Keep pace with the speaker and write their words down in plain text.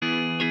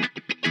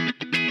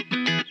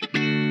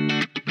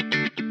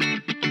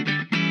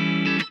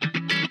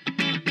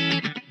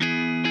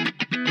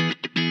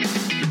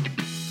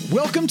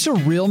Welcome to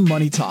Real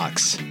Money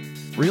Talks.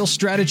 Real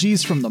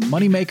strategies from the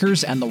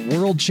moneymakers and the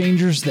world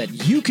changers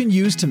that you can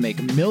use to make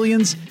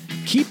millions,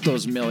 keep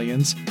those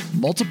millions,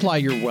 multiply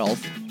your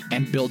wealth,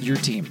 and build your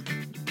team.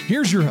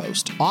 Here's your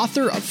host,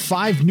 author of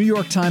 5 New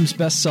York Times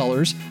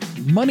bestsellers,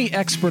 money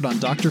expert on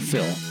Dr.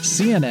 Phil,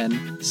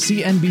 CNN,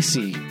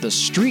 CNBC, The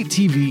Street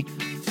TV,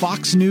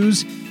 Fox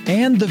News,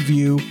 and The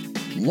View,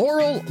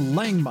 Loral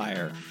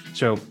Langemeier.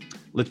 So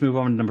let's move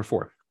on to number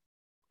 4.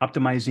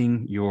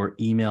 Optimizing your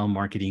email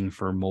marketing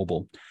for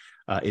mobile.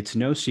 It's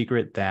no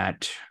secret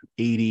that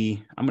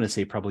 80, I'm going to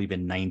say probably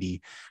even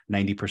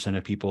 90%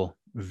 of people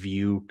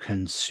view,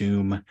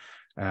 consume,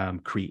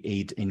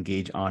 create,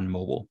 engage on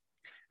mobile.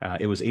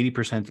 It was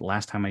 80%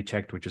 last time I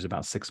checked, which was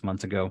about 6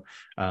 months ago.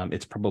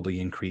 It's probably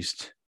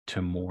increased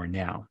to more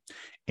now.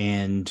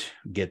 And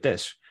get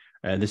this,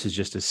 this is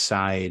just a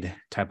side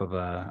type of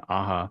a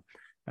aha.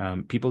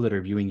 People that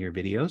are viewing your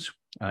videos,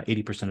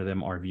 80% of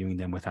them are viewing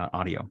them without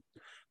audio.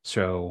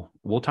 So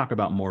we'll talk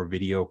about more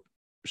video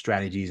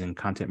strategies and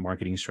content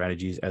marketing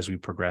strategies as we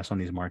progress on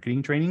these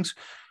marketing trainings.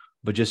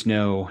 But just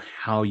know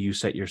how you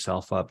set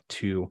yourself up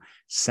to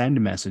send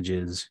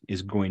messages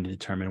is going to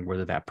determine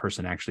whether that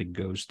person actually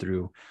goes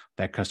through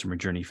that customer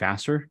journey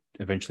faster,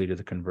 eventually to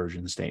the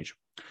conversion stage.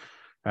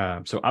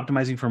 So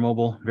optimizing for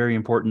mobile, very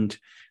important.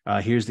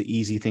 Here's the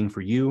easy thing for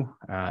you.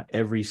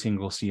 Every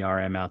single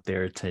CRM out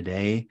there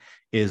today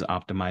is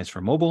optimized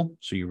for mobile,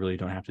 so you really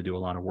don't have to do a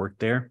lot of work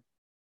there.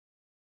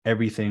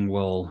 Everything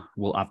will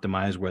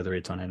optimize, whether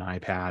it's on an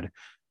iPad,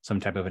 some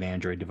type of an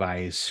Android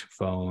device,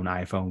 phone,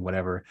 iPhone,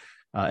 whatever.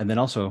 And then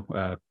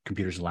also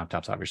computers and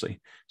laptops,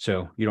 obviously.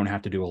 So you don't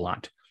have to do a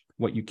lot.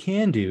 What you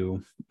can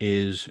do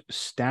is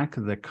stack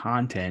the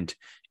content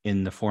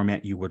in the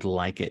format you would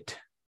like it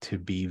to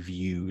be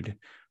viewed,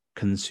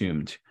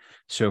 consumed.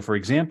 So for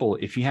example,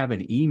 if you have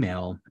an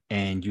email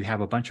and you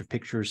have a bunch of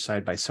pictures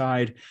side by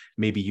side,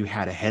 maybe you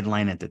had a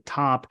headline at the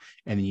top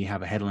and then you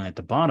have a headline at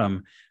the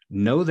bottom,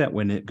 know that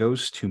when it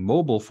goes to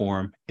mobile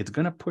form, it's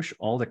going to push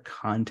all the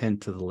content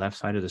to the left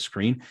side of the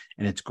screen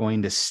and it's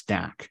going to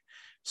stack.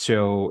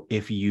 So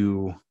if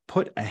you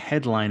put a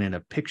headline and a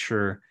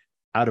picture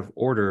out of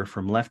order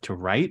from left to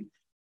right,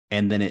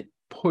 and then it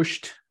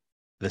pushed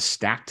the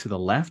stack to the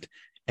left,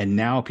 and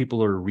now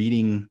people are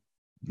reading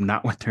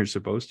not what they're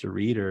supposed to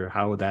read or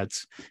how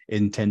that's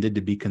intended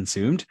to be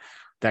consumed,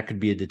 that could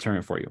be a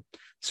deterrent for you.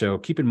 So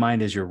keep in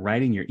mind, as you're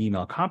writing your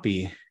email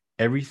copy,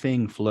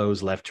 everything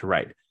flows left to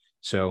right.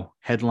 So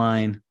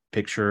headline,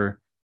 picture,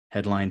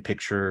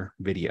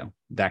 video,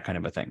 that kind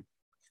of a thing.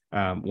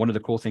 One of the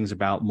cool things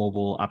about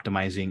mobile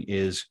optimizing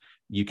is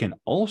you can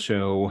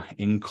also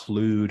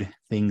include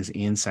things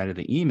inside of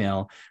the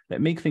email that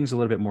make things a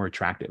little bit more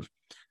attractive.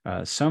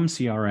 Some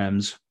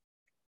CRMs,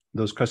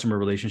 those customer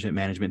relationship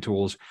management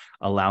tools,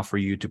 allow for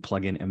you to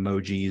plug in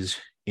emojis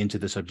into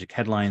the subject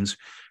headlines.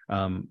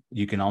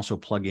 You can also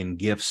plug in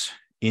GIFs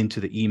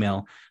into the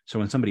email. So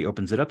when somebody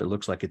opens it up, it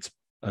looks like it's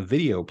a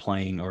video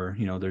playing, or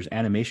there's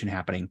animation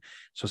happening,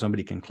 so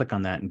somebody can click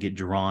on that and get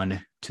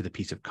drawn to the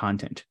piece of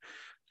content.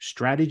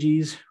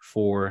 Strategies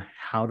for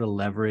how to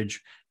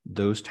leverage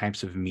those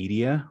types of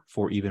media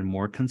for even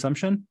more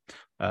consumption.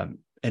 An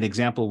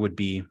example would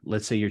be,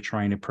 let's say you're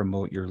trying to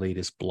promote your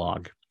latest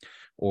blog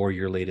or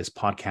your latest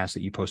podcast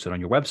that you posted on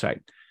your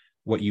website.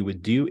 What you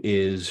would do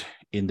is,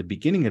 in the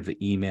beginning of the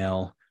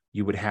email,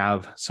 you would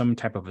have some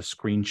type of a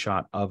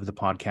screenshot of the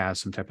podcast,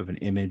 some type of an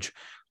image,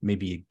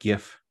 maybe a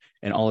GIF.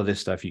 And all of this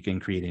stuff you can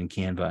create in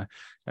Canva.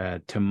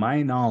 To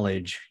my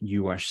knowledge,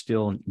 you are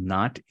still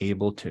not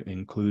able to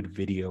include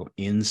video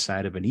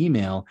inside of an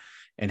email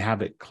and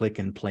have it click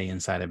and play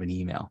inside of an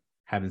email.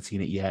 Haven't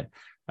seen it yet.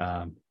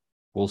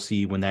 We'll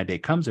see when that day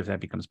comes, if that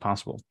becomes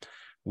possible.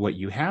 What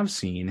you have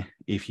seen,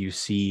 if you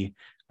see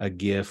a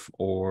GIF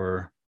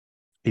or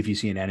if you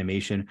see an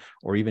animation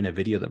or even a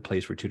video that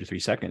plays for 2 to 3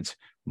 seconds,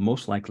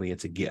 most likely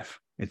it's a GIF.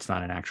 It's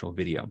not an actual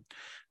video.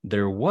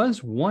 There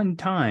was one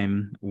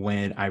time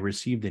when I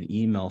received an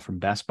email from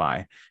Best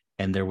Buy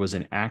and there was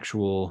an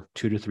actual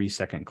 2 to 3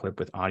 second clip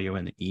with audio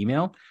in the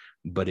email.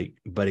 But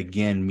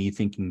again, me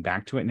thinking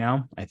back to it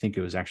now, I think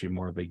it was actually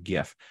more of a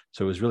GIF.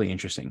 So it was really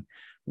interesting.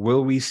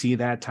 Will we see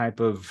that type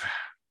of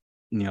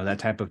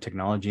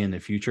technology in the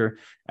future?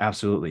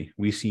 Absolutely.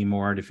 We see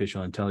more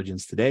artificial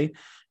intelligence today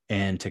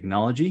and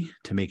technology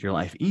to make your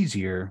life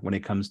easier when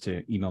it comes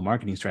to email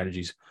marketing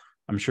strategies.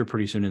 I'm sure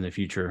pretty soon in the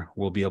future,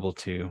 we'll be able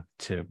to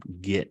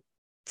get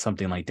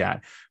something like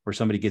that, where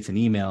somebody gets an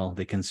email,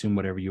 they consume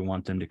whatever you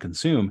want them to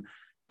consume,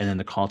 and then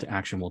the call to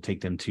action will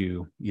take them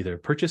to either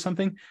purchase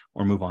something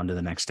or move on to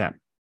the next step.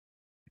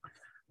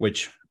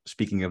 Which,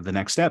 speaking of the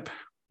next step,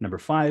 number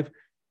 5,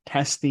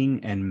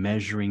 testing and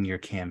measuring your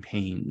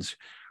campaigns.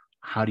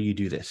 How do you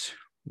do this?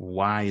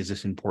 Why is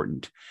this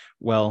important?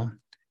 Well,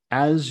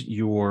 as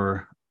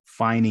you're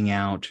finding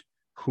out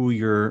who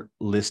your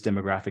list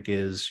demographic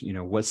is,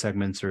 what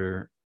segments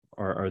are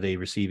they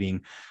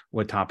receiving,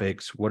 what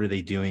topics, what are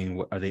they doing,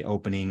 what are they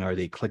opening, are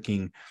they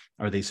clicking,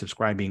 are they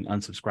subscribing,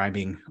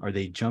 unsubscribing, are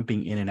they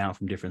jumping in and out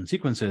from different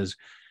sequences?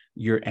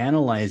 You're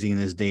analyzing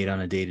this data on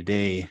a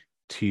day-to-day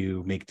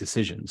to make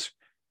decisions.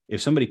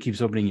 If somebody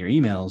keeps opening your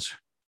emails,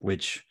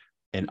 which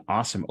an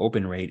awesome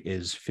open rate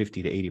is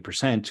 50 to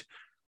 80%,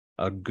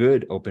 a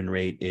good open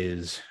rate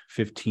is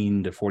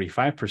 15 to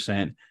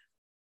 45%.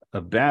 A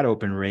bad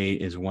open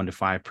rate is 1 to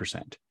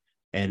 5%.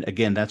 And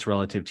again, that's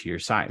relative to your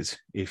size.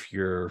 If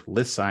your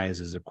list size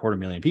is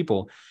 250,000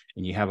 people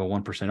and you have a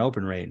 1%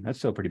 open rate, that's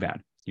still pretty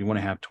bad. You want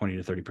to have 20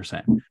 to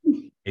 30%.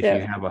 If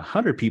you have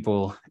 100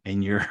 people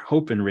and your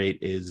open rate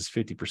is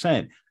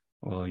 50%,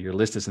 well, your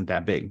list isn't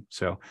that big.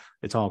 So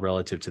it's all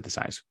relative to the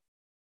size.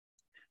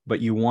 But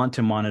you want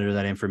to monitor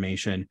that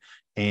information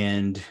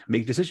and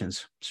make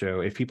decisions.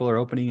 So if people are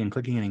opening and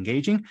clicking and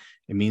engaging,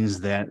 it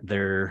means that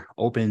they're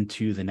open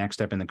to the next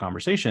step in the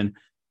conversation.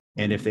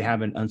 And if they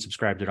haven't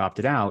unsubscribed or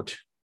opted out,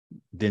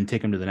 then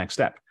take them to the next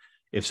step.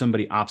 If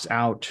somebody opts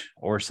out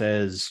or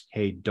says,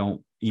 hey,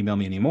 don't email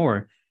me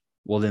anymore,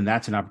 well, then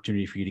that's an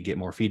opportunity for you to get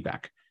more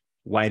feedback.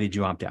 Why did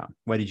you opt out?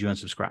 Why did you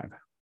unsubscribe?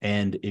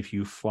 And if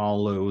you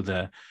follow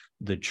the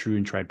true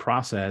and tried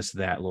process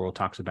that Laurel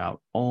talks about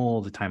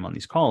all the time on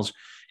these calls,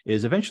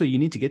 is eventually you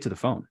need to get to the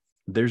phone.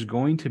 There's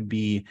going to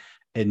be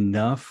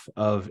enough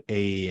of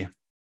a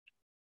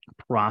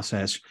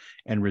process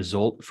and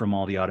result from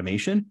all the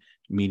automation,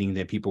 meaning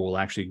that people will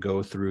actually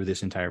go through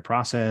this entire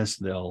process.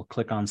 They'll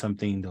click on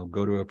something, they'll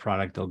go to a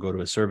product, they'll go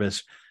to a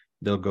service,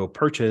 they'll go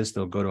purchase,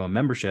 they'll go to a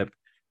membership.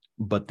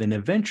 But then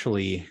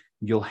eventually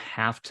you'll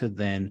have to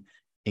then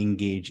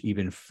engage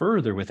even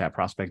further with that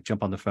prospect,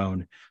 jump on the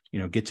phone,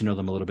 get to know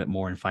them a little bit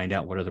more and find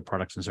out what other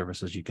products and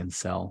services you can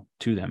sell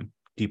to them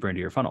deeper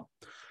into your funnel.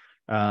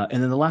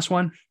 And then the last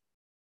one,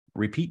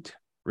 repeat,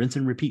 rinse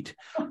and repeat.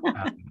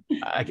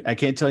 I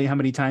can't tell you how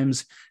many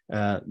times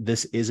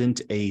this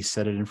isn't a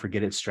set it and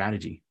forget it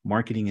strategy.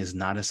 Marketing is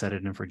not a set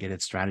it and forget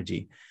it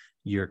strategy.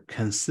 You're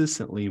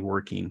constantly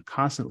working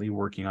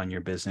on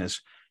your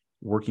business,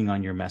 working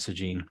on your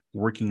messaging,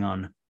 working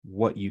on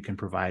what you can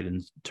provide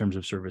in terms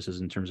of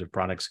services, in terms of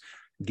products,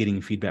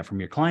 getting feedback from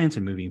your clients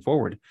and moving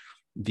forward.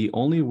 The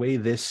only way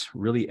this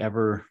really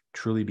ever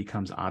truly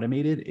becomes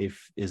automated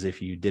is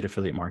if you did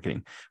affiliate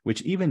marketing,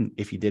 which even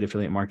if you did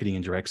affiliate marketing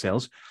and direct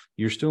sales,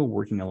 you're still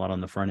working a lot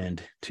on the front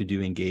end to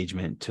do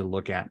engagement, to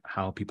look at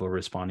how people are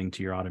responding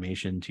to your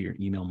automation, to your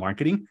email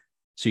marketing,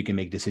 so you can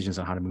make decisions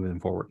on how to move them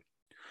forward.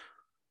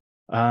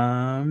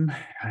 I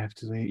have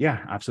to say,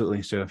 yeah,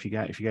 absolutely. So if you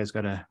guys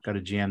got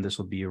a jam, this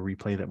will be a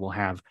replay that we'll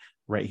have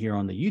right here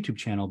on the YouTube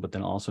channel, but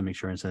then also make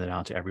sure and send it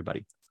out to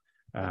everybody.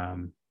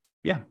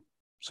 Yeah.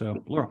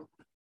 So Laurel.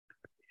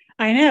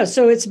 I know.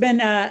 So it's been,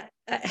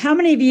 how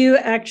many of you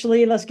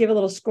actually, let's give a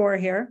little score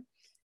here.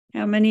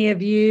 How many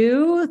of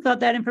you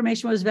thought that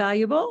information was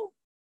valuable?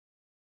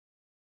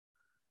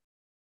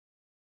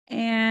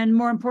 And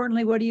more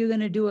importantly, what are you going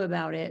to do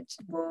about it?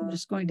 I'm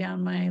just going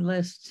down my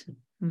list.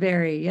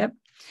 Yep.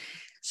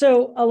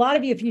 So a lot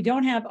of you, if you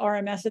don't have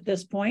RMS at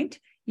this point,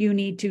 you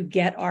need to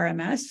get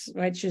RMS,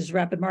 right, which is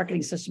Rapid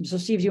Marketing System. So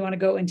Steve, do you want to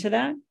go into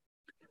that?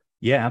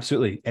 Yeah,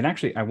 absolutely. And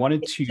actually, I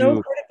wanted to...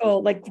 So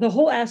critical, like the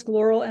whole Ask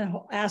Laurel and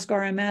Ask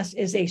RMS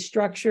is a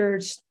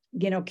structured,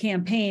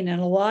 campaign.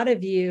 And a lot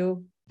of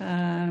you,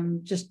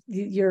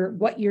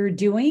 what you're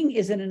doing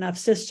isn't enough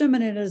system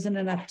and it isn't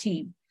enough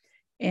team.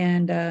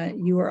 And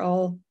you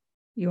all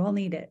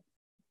need it.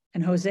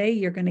 And Jose,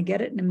 you're going to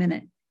get it in a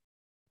minute.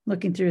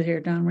 Looking through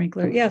here, Don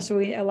Winkler. Yeah, so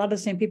a lot of the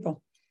same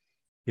people.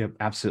 Yep,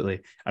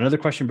 absolutely. Another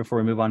question before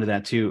we move on to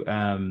that too.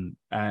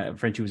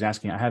 Frenchie was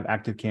asking, I have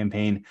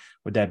ActiveCampaign.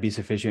 Would that be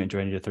sufficient in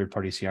joining a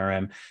third-party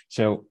CRM?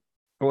 So,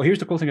 well, here's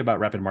the cool thing about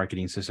Rapid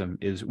Marketing System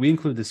is we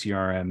include the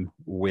CRM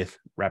with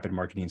Rapid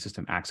Marketing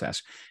System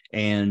access.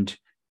 And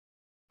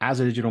as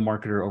a digital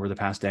marketer over the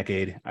past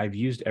decade, I've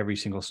used every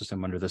single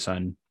system under the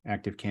sun: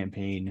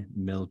 ActiveCampaign,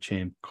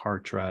 MailChimp,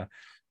 Kartra,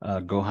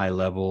 Go High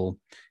Level.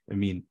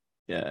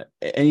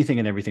 Anything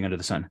and everything under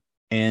the sun.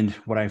 And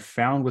what I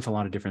found with a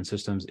lot of different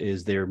systems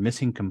is they're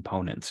missing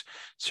components.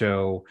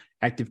 So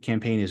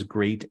ActiveCampaign is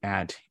great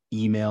at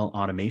email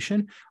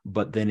automation,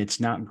 but then it's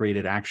not great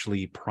at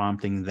actually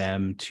prompting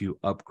them to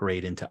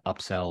upgrade into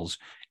upsells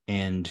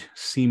and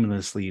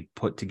seamlessly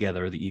put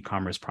together the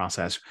e-commerce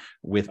process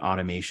with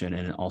automation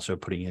and also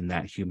putting in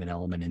that human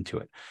element into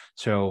it.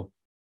 So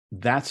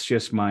that's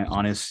just my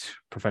honest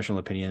professional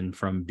opinion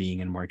from being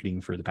in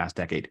marketing for the past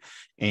decade.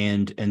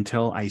 And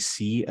until I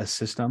see a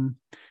system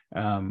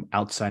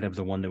outside of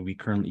the one that we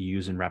currently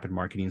use in Rapid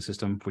Marketing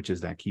System, which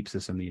is that Keap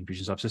system, the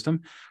Infusionsoft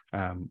system,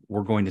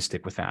 we're going to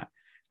stick with that.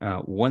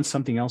 Once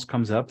something else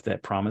comes up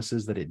that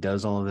promises that it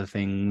does all of the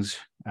things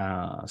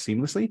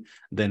seamlessly,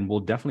 then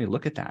we'll definitely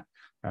look at that.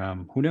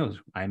 Who knows?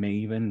 I may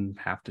even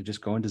have to just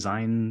go and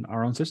design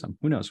our own system.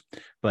 Who knows?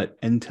 But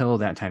until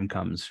that time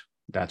comes,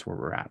 that's where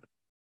we're at.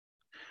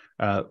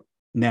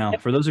 Now,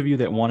 for those of you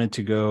that wanted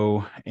to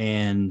go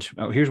and,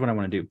 here's what I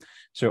want to do.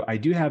 So I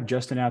do have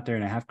Justin out there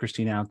and I have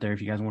Christina out there.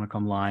 If you guys want to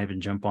come live and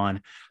jump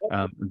on,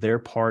 they're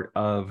part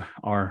of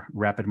our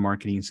Rapid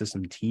Marketing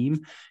System team.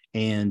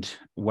 And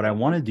what I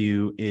want to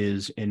do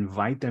is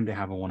invite them to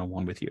have a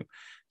one-on-one with you.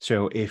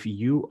 So if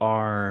you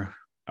are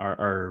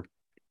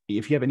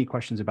if you have any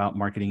questions about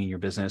marketing in your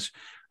business,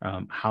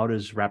 how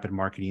does Rapid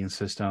Marketing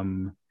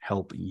System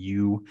help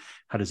you?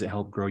 How does it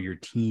help grow your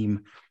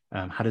team?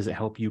 How does it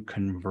help you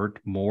convert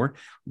more?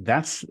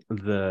 That's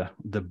the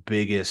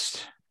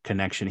biggest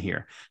connection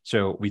here.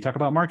 So we talk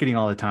about marketing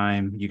all the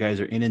time. You guys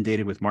are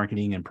inundated with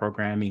marketing and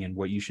programming and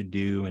what you should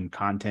do and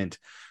content,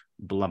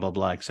 blah, blah,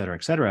 blah, et cetera,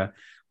 et cetera.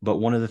 But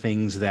one of the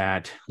things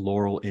that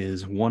Laurel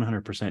is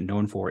 100%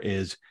 known for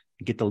is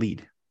get the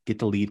lead,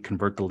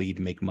 convert the lead,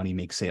 make money,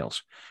 make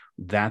sales.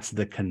 That's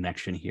the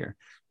connection here,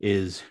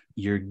 is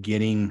you're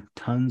getting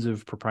tons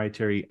of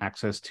proprietary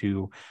access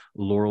to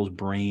Laurel's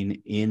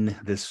brain in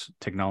this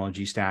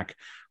technology stack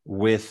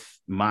with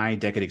my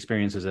decade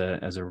experience as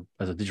a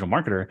digital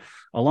marketer,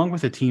 along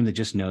with a team that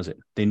just knows it.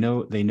 They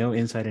know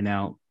inside and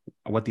out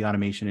what the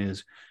automation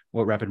is,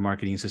 what Rapid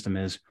Marketing System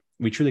is.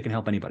 We truly can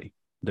help anybody.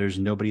 There's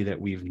nobody that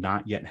we've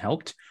not yet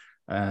helped.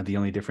 The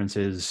only difference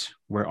is,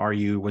 where are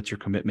you? What's your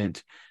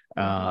commitment?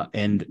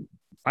 And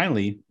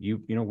finally,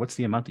 you know, what's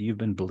the amount that you've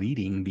been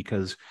bleeding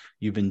because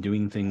you've been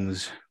doing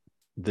things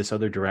this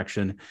other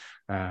direction,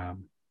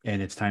 and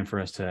it's time for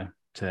us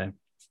to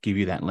give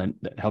you that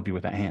help you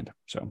with that hand.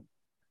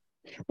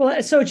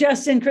 Well, so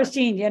Justin,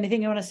 Christine,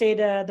 anything you want to say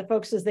to the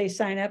folks as they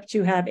sign up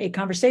to have a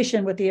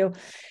conversation with you?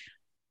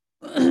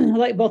 I'll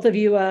let both of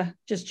you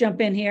just jump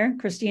in here.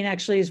 Christine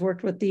actually has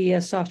worked with the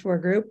software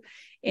group.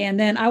 And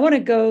then I want to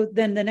go,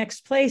 then the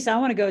next place I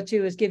want to go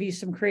to is give you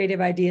some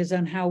creative ideas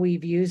on how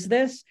we've used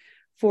this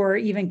for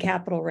even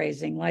capital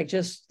raising. Like,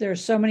 just,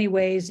 there's so many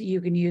ways you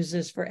can use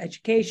this for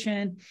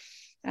education.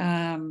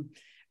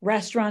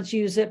 Restaurants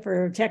use it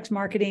for text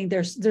marketing.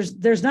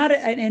 There's not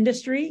an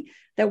industry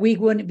that we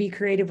wouldn't be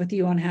creative with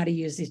you on how to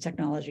use these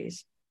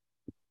technologies.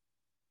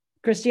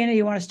 Christina,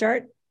 you want to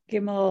start?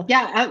 Give them a little.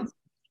 Yeah,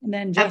 and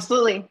then Justin.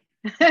 Absolutely.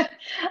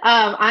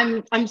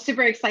 I'm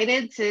super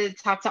excited to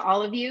talk to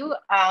all of you.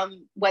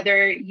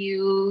 Whether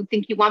you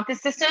think you want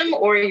this system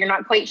or you're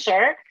not quite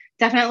sure,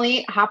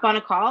 definitely hop on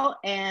a call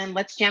and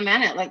let's jam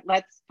in it. Like,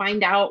 let's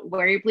find out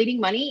where you're bleeding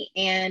money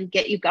and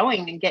get you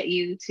going and get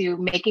you to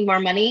making more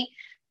money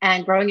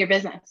and growing your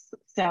business.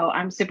 So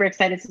I'm super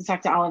excited to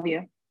talk to all of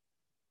you.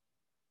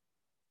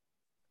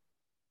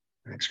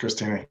 Thanks,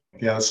 Christina.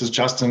 Yeah, this is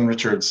Justin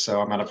Richards.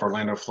 So I'm out of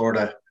Orlando,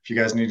 Florida. If you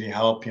guys need any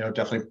help, you know,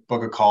 definitely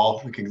book a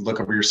call. We can look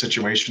over your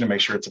situation and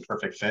make sure it's a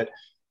perfect fit.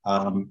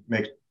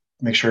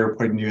 Make sure you're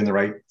putting you in the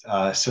right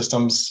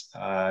systems.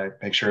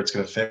 Make sure it's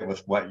going to fit with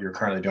what you're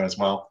currently doing as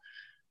well.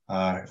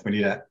 If we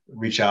need to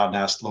reach out and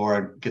ask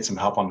Laura, get some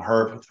help on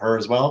with her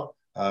as well,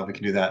 we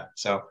can do that.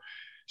 So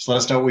just let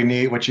us know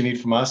what you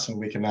need from us, and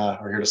we're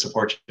here to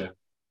support you.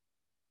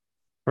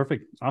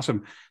 Perfect.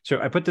 Awesome. So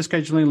I put the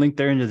scheduling link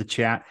there into the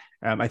chat.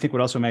 I think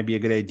what also might be a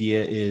good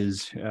idea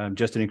is,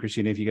 Justin and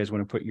Christina, if you guys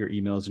want to put your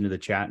emails into the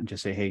chat and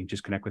just say, hey,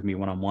 just connect with me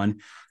one-on-one,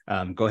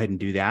 go ahead and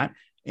do that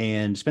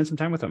and spend some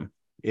time with them.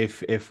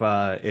 If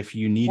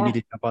you need me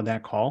to jump on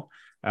that call,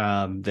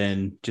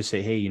 then just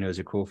say, hey, you know, is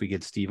it cool if we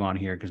get Steve on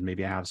here? Because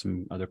maybe I have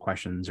some other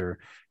questions, or,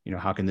 you know,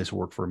 how can this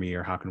work for me?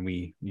 Or how can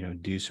we, you know,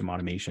 do some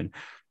automation?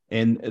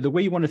 And the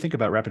way you want to think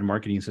about Rapid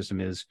Marketing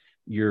System is,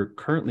 you're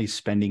currently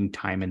spending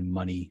time and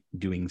money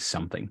doing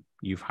something.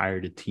 You've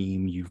hired a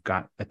team, you've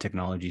got a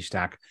technology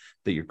stack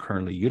that you're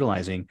currently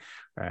utilizing.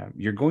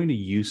 You're going to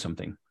use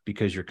something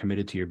because you're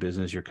committed to your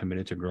business, you're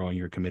committed to growing,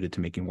 you're committed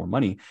to making more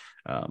money.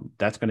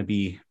 That's going to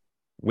be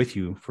with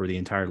you for the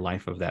entire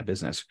life of that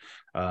business.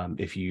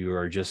 If you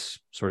are just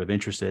sort of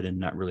interested in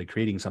not really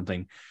creating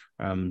something,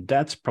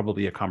 that's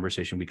probably a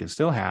conversation we can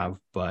still have,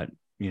 but,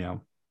 you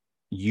know,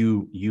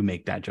 you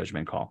make that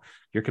judgment call.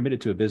 You're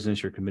committed to a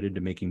business, you're committed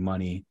to making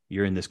money,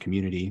 you're in this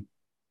community.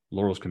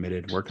 Laurel's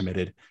committed, we're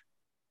committed.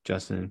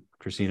 Justin,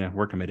 Christina,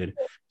 we're committed.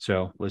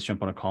 So let's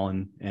jump on a call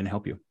and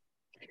help you.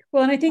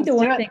 Well, and I think the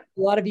one thing, a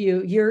lot of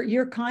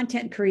you're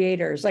content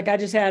creators. Like, I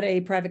just had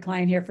a private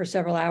client here for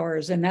several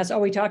hours, and that's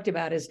all we talked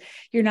about is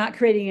you're not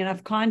creating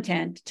enough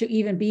content to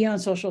even be on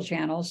social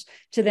channels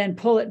to then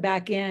pull it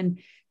back in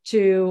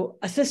to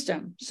a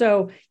system.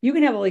 So you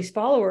can have all these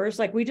followers.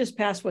 Like, we just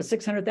passed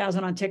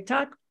 600,000 on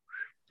TikTok.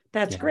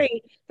 That's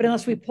great. But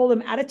unless we pull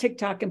them out of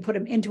TikTok and put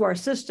them into our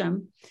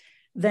system,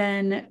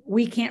 then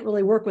we can't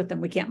really work with them.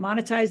 We can't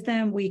monetize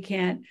them. We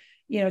can't,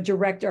 you know,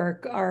 direct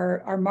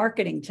our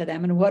marketing to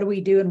them. And what do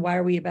we do? And why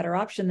are we a better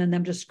option than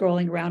them just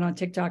scrolling around on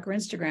TikTok or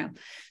Instagram?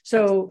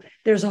 So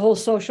there's a whole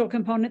social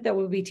component that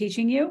we'll be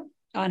teaching you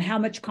on how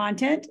much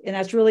content. And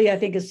that's really, I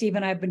think, as Steve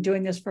and I have been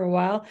doing this for a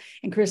while.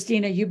 And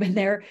Christina, you've been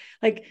there.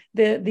 Like,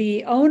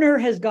 the owner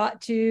has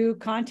got to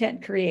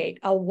content create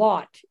a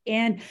lot,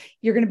 and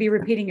you're going to be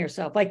repeating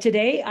yourself. Like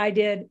today, I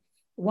did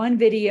one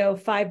video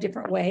 5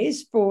 different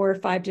ways for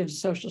 5 different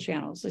social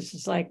channels. It's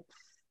just like,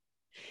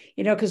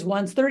 you know, because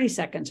one's 30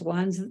 seconds,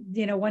 one's,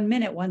 you know, 1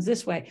 minute, one's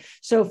this way.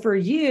 So for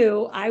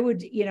you, I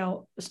would, you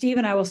know, Steve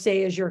and I will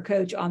say as your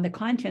coach on the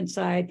content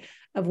side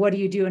of what do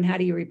you do and how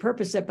do you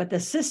repurpose it. But the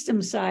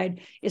system side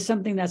is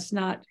something that's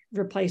not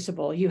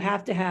replaceable. You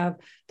have to have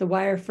the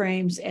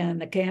wireframes and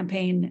the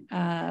campaign,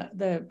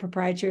 the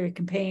proprietary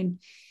campaign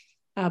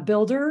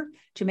builder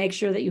to make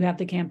sure that you have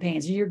the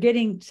campaigns. And you're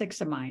getting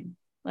 6 of mine.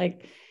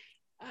 Like,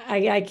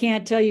 I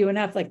can't tell you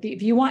enough. Like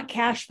if you want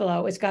cash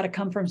flow, it's got to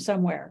come from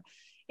somewhere.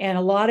 And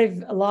a lot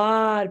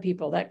of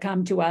people that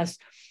come to us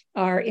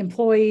are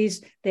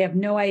employees. They have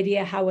no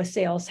idea how a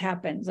sales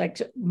happens.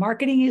 Like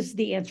marketing is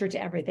the answer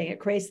to everything. It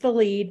creates the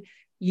lead,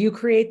 you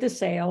create the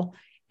sale,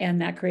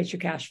 and that creates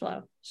your cash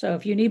flow. So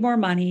if you need more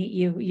money,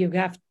 you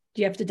have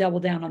to double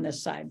down on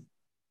this side.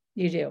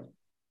 You do.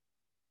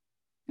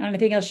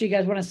 Anything else you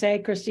guys want to say?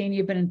 Christine,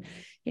 you've been,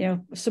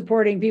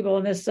 supporting people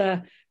in this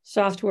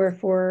software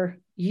for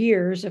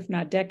years, if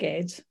not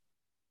decades.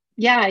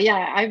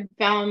 Yeah. I've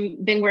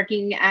been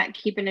working at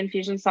Keap and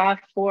Infusionsoft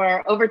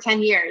for over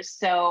 10 years.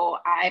 So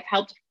I've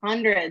helped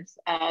hundreds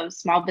of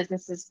small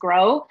businesses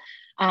grow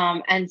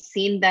and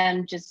seen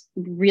them just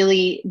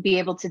really be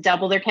able to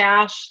double their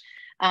cash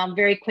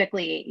very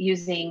quickly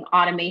using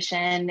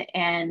automation.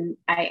 And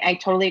I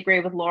totally agree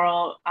with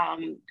Laurel.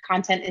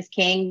 Content is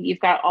king. You've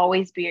got to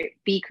always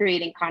be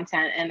creating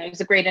content. And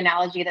there's a great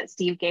analogy that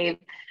Steve gave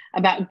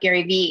about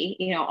Gary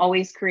Vee,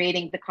 always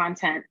creating the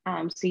content.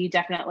 So you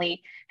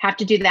definitely have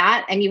to do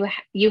that. And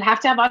you have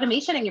to have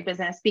automation in your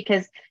business,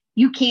 because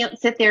you can't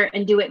sit there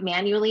and do it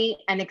manually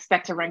and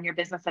expect to run your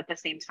business at the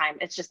same time.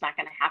 It's just not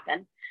going to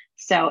happen.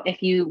 So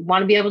if you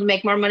want to be able to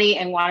make more money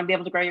and want to be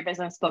able to grow your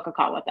business, book a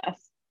call with us.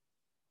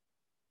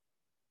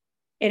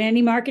 And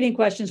any marketing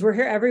questions, we're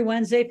here every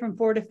Wednesday from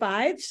 4 to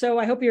 5. So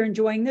I hope you're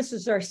enjoying this.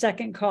 This is our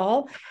second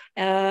call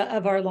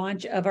of our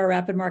launch of our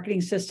rapid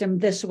marketing system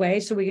this way,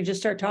 so we can just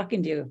start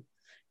talking to you.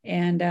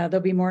 And there'll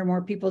be more and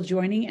more people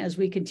joining as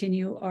we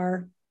continue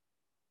our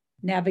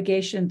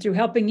navigation through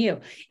helping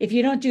you. If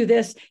you don't do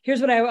this, here's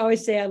what I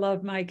always say. I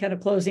love my kind of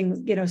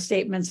closing,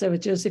 statements. So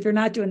it's just, if you're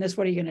not doing this,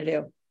 what are you going to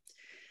do?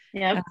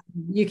 Yeah.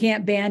 You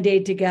can't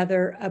Band-Aid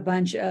together a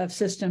bunch of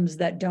systems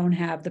that don't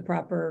have the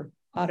proper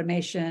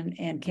automation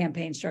and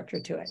campaign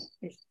structure to it.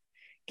 You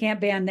can't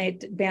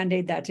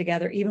band-aid that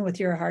together, even with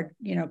your hard,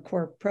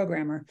 core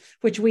programmer,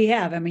 which we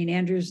have. I mean,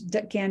 Andrews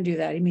can do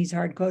that. He's a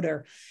hard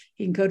coder.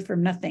 He can code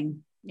from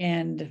nothing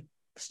and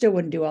still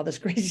wouldn't do all this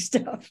crazy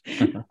stuff.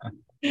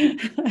 We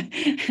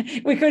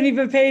couldn't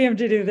even pay him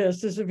to do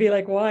this. This would be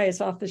like, why?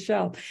 It's off the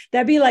shelf.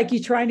 That'd be like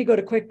you trying to go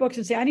to QuickBooks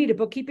and say, I need a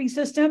bookkeeping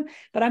system,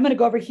 but I'm going to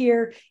go over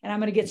here and I'm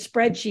going to get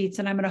spreadsheets,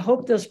 and I'm going to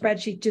hope those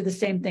spreadsheets do the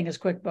same thing as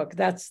QuickBooks.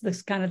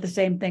 That's kind of the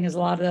same thing as a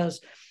lot of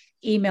those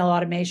email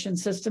automation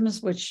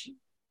systems, which,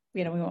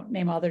 we won't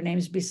name all their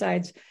names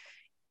besides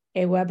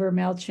Aweber,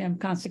 MailChimp,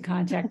 Constant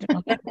Contact, and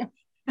all that.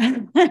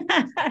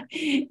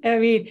 I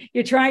mean,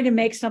 you're trying to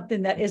make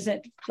something that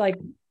isn't, like,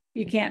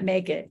 you can't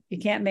make it. You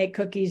can't make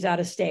cookies out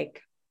of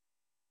steak.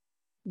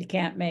 You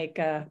can't make,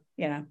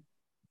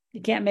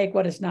 you can't make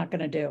what it's not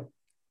going to do.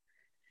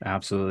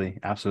 Absolutely.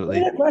 Are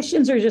there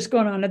questions or just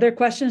going on? Are there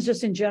questions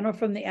just in general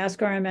from the Ask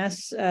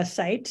RMS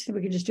site?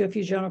 We can just do a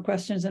few general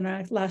questions in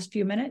our last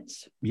few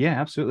minutes. Yeah,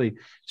 absolutely.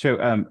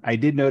 So I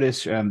did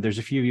notice there's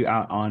a few of you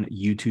out on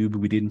YouTube.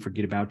 We didn't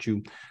forget about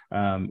you.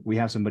 We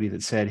have somebody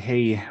that said,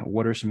 hey,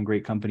 what are some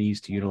great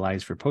companies to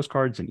utilize for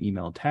postcards and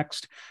email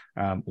text?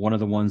 One of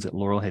the ones that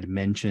Laurel had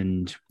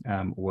mentioned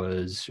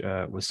was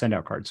send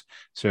out cards.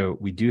 So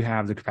we do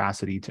have the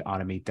capacity to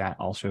automate that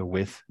also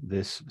with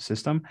this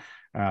system.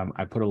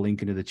 I put a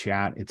link into the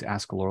chat. It's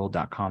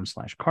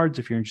asklaurel.com/cards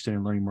if you're interested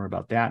in learning more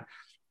about that.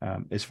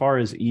 As far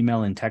as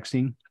email and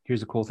texting,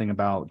 here's the cool thing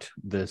about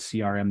the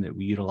CRM that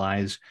we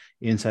utilize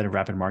inside of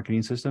Rapid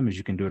Marketing System is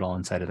you can do it all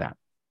inside of that.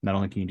 Not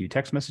only can you do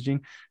text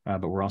messaging,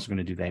 but we're also going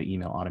to do that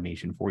email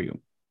automation for you.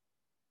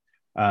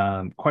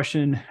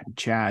 Question,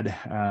 Chad.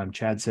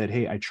 Chad said,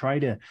 hey, I try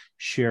to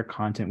share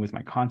content with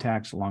my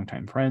contacts,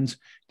 longtime friends.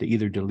 They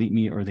either delete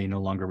me or they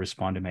no longer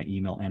respond to my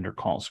email and or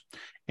calls.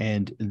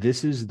 And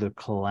this is the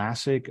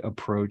classic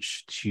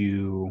approach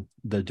to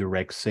the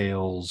direct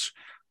sales.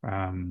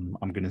 I'm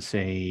going to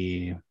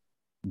say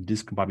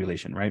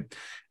discombobulation, right?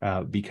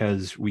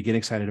 Because we get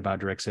excited about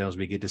direct sales.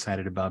 We get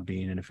excited about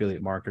being an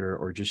affiliate marketer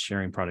or just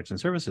sharing products and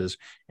services.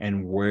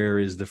 And where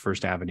is the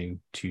first avenue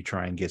to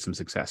try and get some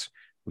success?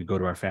 We go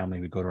to our family,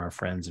 we go to our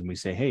friends, and we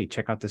say, hey,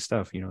 check out this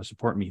stuff,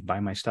 support me, buy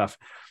my stuff.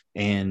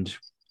 And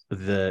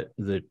the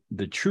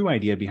true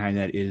idea behind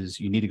that is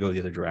you need to go the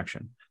other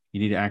direction. You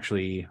need to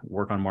actually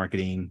work on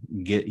marketing,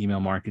 get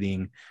email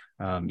marketing,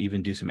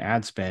 even do some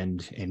ad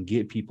spend and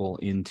get people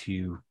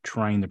into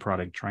trying the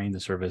product, trying the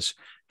service,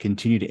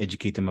 continue to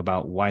educate them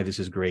about why this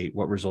is great,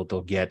 what result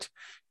they'll get,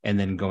 and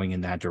then going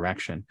in that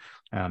direction.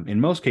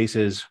 In most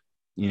cases,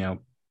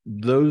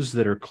 those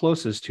that are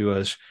closest to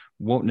us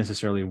won't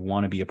necessarily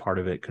want to be a part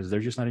of it because they're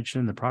just not interested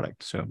in the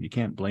product. So you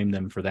can't blame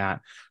them for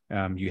that.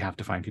 You have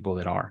to find people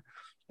that are.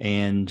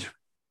 And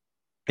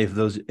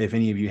if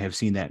any of you have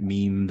seen that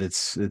meme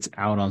that's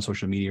out on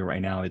social media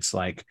right now, it's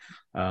like,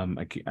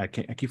 I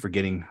keep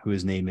forgetting who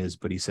his name is,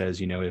 but he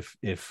says,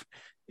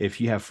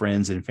 if you have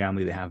friends and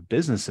family that have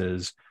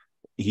businesses,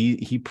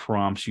 he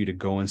prompts you to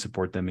go and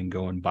support them and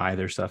go and buy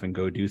their stuff and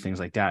go do things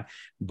like that.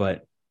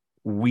 But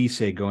we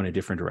say go in a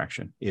different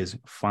direction, is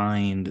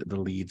find the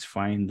leads,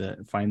 find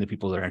the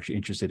people that are actually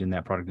interested in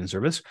that product and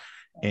service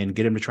and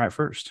get them to try it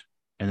first.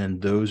 And then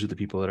those are the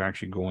people that are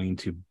actually going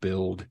to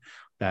build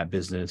that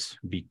business,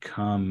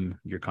 become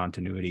your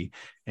continuity,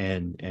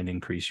 and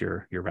increase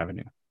your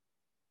revenue.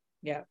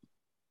 Yeah.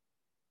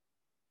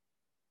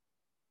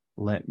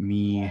 Let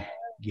me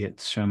get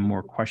some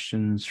more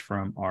questions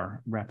from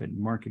our rapid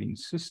marketing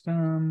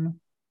system.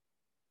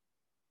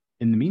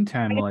 In the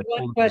meantime, while I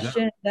pull one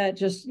question that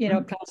just,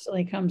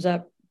 constantly comes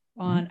up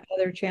on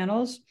other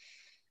channels.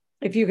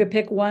 If you could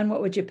pick one,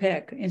 what would you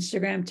pick?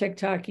 Instagram,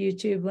 TikTok,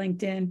 YouTube,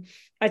 LinkedIn?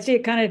 I'd say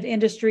it kind of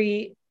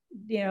industry,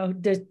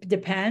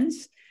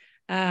 depends.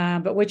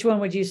 But which one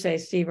would you say,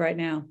 Steve, right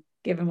now,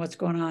 given what's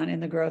going on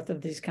in the growth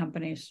of these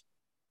companies?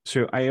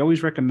 So I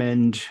always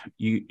recommend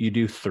you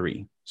do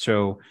 3.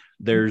 So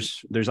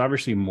there's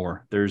obviously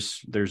more.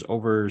 There's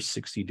over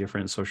 60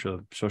 different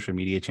social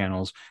media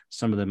channels.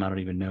 Some of them I don't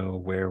even know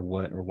where,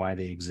 what, or why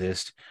they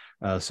exist.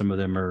 Some of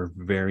them are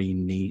very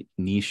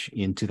niche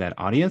into that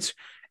audience.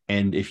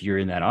 And if you're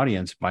in that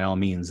audience, by all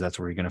means, that's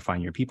where you're going to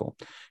find your people.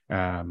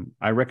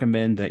 I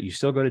recommend that you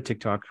still go to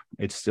TikTok.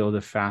 It's still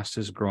the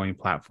fastest growing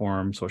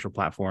social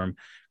platform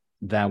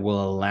that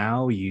will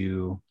allow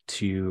you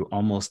to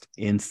almost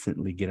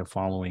instantly get a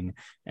following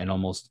and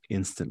almost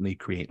instantly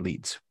create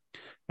leads.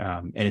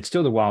 And it's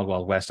still the wild,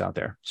 wild west out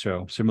there.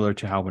 So similar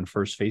to how when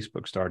first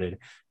Facebook started,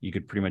 you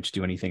could pretty much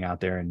do anything out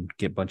there and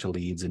get a bunch of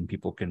leads and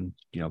people can,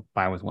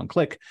 buy with one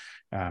click.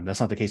 That's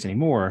not the case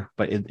anymore,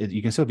 but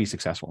you can still be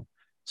successful.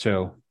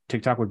 So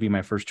TikTok would be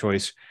my first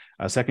choice.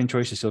 Second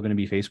choice is still going to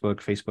be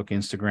Facebook,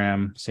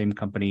 Instagram, same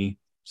company,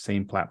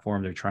 same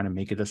platform. They're trying to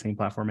make it the same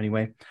platform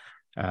anyway.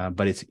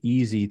 But it's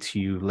easy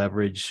to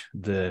leverage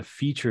the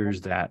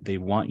features that they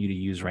want you to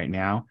use right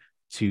now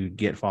to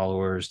get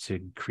followers, to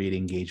create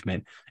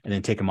engagement, and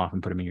then take them off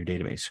and put them in your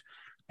database.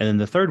 And then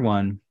the third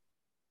one,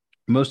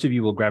 most of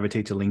you will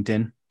gravitate to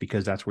LinkedIn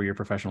because that's where your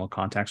professional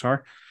contacts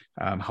are.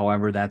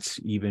 However, that's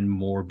even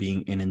more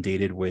being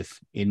inundated with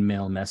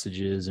in-mail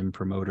messages and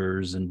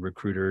promoters and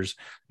recruiters,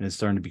 and it's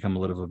starting to become a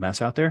little of a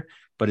mess out there,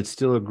 but it's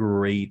still a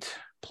great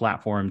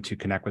platform to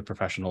connect with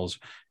professionals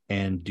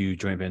and do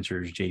joint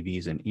ventures,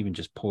 JVs, and even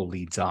just pull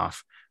leads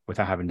off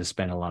without having to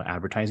spend a lot of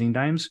advertising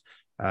dimes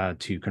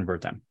to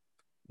convert them.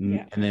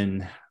 Yeah. And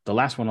then the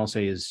last one I'll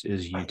say is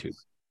YouTube,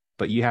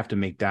 but you have to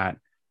make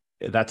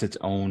that's its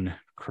own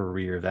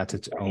career. That's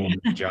its own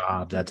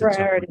job. That's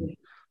priority.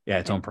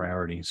 Its own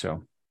priority.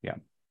 So yeah.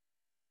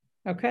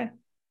 Okay.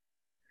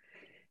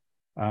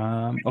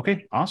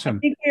 Okay, awesome. I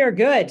think we are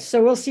good.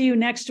 So we'll see you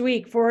next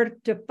week, 4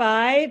 to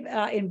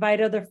 5.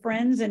 Invite other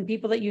friends and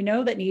people that you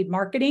know that need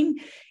marketing.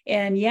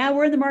 And yeah,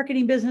 we're in the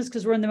marketing business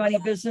because we're in the money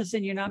business,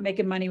 and you're not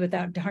making money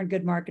without darn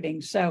good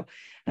marketing. So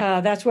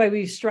that's why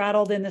we've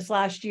straddled in this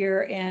last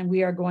year, and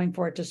we are going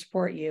for it to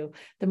support you.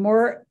 The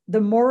more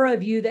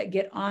of you that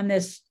get on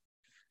this,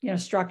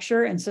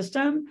 structure and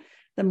system,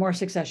 the more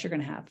success you're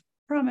going to have.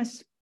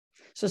 Promise.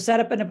 So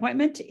set up an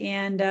appointment,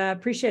 and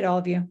appreciate all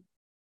of you.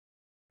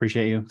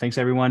 Appreciate you. Thanks,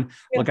 everyone.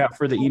 Look out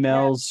for the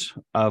emails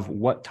of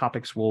what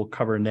topics we'll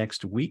cover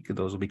next week.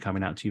 Those will be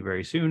coming out to you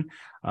very soon.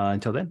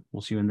 Until then,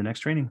 we'll see you in the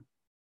next training.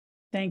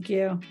 Thank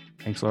you.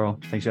 Thanks, Laurel.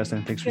 Thanks,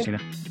 Justin. Thanks, Christina.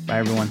 Bye,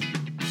 everyone.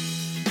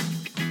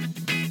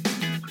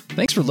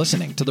 Thanks for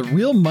listening to the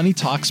Real Money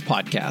Talks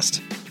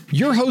podcast.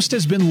 Your host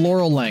has been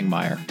Laurel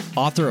Langmeyer,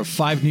 author of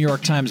 5 New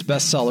York Times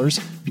bestsellers,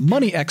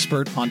 money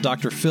expert on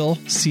Dr. Phil,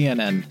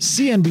 CNN,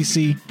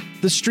 CNBC,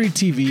 The Street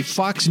TV,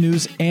 Fox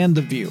News, and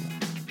The View.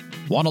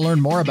 Want to learn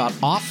more about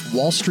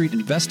off-Wall Street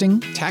investing,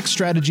 tax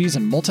strategies,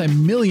 and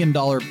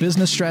multi-million-dollar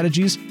business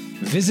strategies?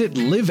 Visit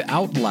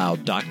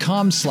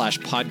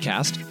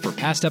liveoutloud.com/podcast for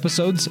past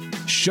episodes,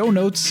 show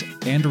notes,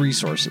 and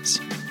resources.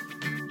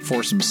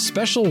 For some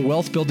special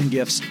wealth-building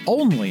gifts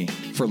only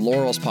for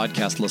Laurel's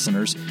podcast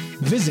listeners,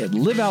 visit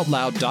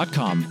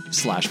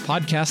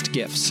liveoutloud.com/podcast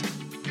gifts.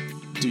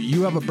 Do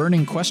you have a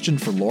burning question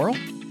for Laurel?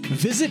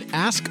 Visit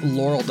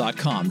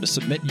asklaurel.com to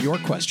submit your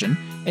question,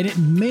 and it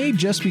may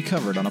just be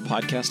covered on a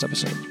podcast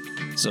episode.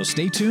 So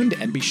stay tuned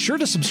and be sure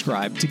to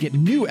subscribe to get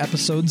new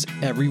episodes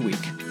every week.